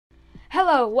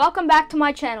Hello, welcome back to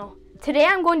my channel. Today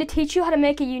I'm going to teach you how to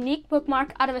make a unique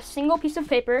bookmark out of a single piece of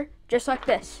paper, just like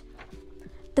this.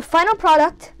 The final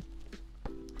product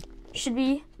should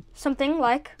be something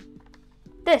like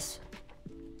this.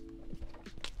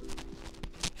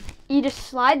 You just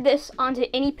slide this onto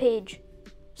any page.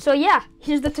 So yeah,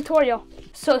 here's the tutorial.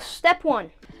 So step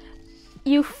 1,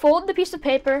 you fold the piece of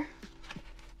paper,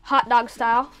 hot dog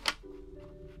style,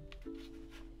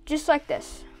 just like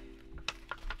this.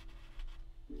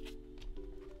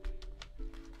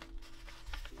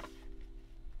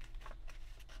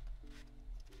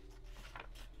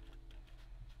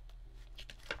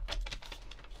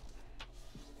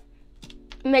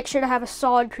 Make sure to have a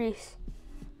solid crease.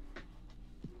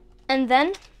 And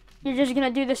then you're just gonna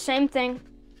do the same thing,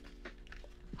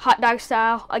 hot dog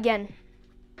style again.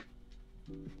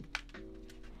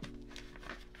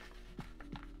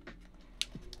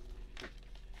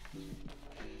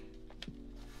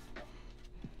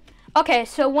 Okay,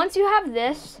 so once you have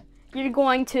this, you're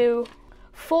going to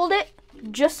fold it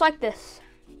just like this.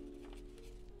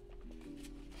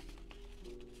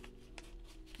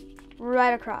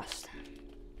 Right across.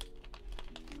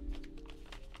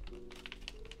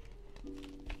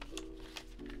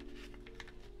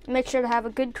 Make sure to have a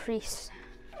good crease.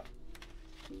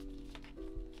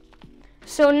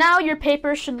 So now your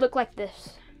paper should look like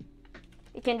this.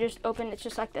 You can just open it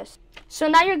just like this. So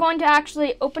now you're going to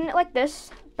actually open it like this,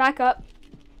 back up,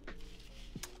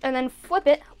 and then flip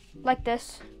it like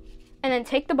this, and then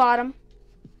take the bottom,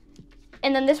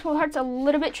 and then this part's a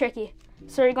little bit tricky.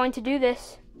 So you're going to do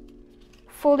this,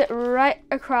 fold it right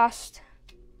across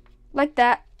like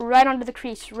that, right onto the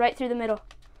crease, right through the middle.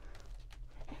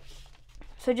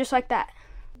 So just like that.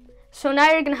 So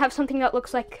now you're gonna have something that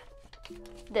looks like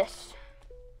this,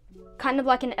 kind of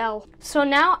like an L. So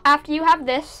now after you have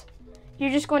this, you're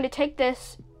just going to take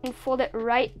this and fold it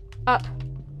right up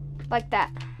like that.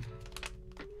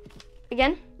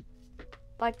 Again,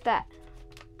 like that.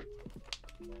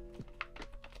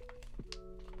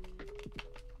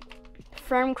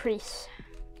 Firm crease.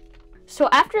 So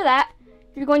after that,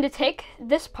 you're going to take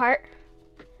this part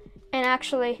and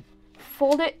actually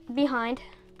fold it behind,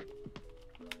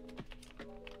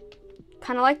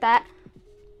 kind of like that.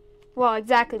 Well,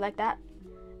 exactly like that.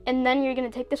 And then you're going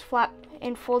to take this flap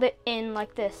and fold it in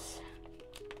like this.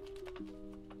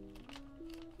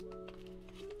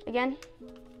 Again,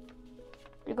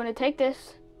 you're going to take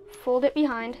this, fold it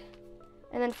behind,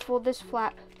 and then fold this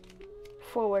flap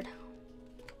forward.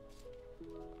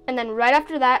 And then right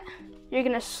after that, you're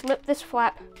going to slip this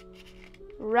flap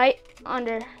right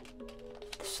under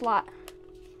the slot.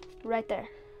 Right there.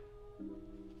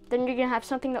 Then you're gonna have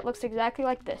something that looks exactly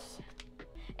like this.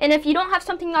 And if you don't have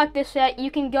something like this yet, you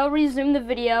can go resume the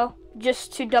video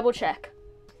just to double check.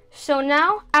 So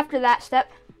now, after that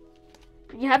step,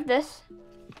 you have this.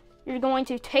 You're going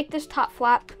to take this top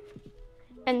flap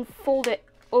and fold it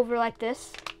over like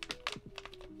this.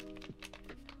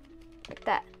 Like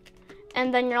that.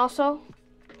 And then you're also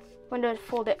going to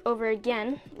fold it over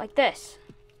again like this.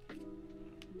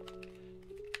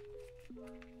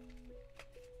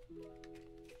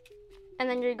 And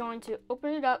then you're going to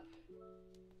open it up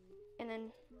and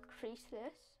then crease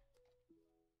this.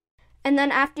 And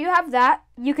then after you have that,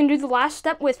 you can do the last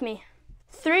step with me.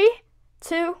 3,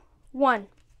 2, 1.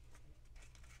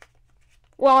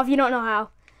 Well, if you don't know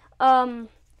how.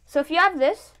 So if you have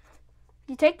this,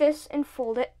 you take this and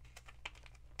fold it.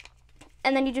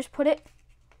 And then you just put it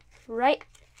right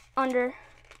under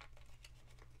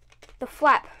the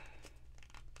flap.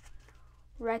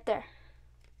 Right there.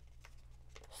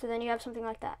 So then you have something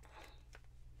like that.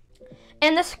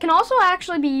 And this can also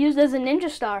actually be used as a ninja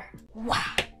star.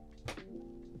 Wow.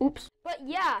 Oops. But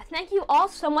yeah, thank you all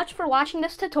so much for watching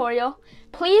this tutorial.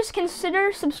 Please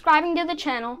consider subscribing to the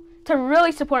channel to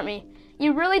really support me.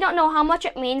 You really don't know how much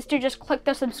it means to just click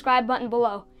the subscribe button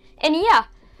below. And yeah,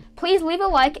 please leave a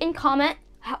like and comment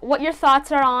what your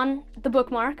thoughts are on the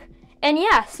bookmark. And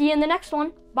yeah, see you in the next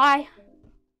one. Bye.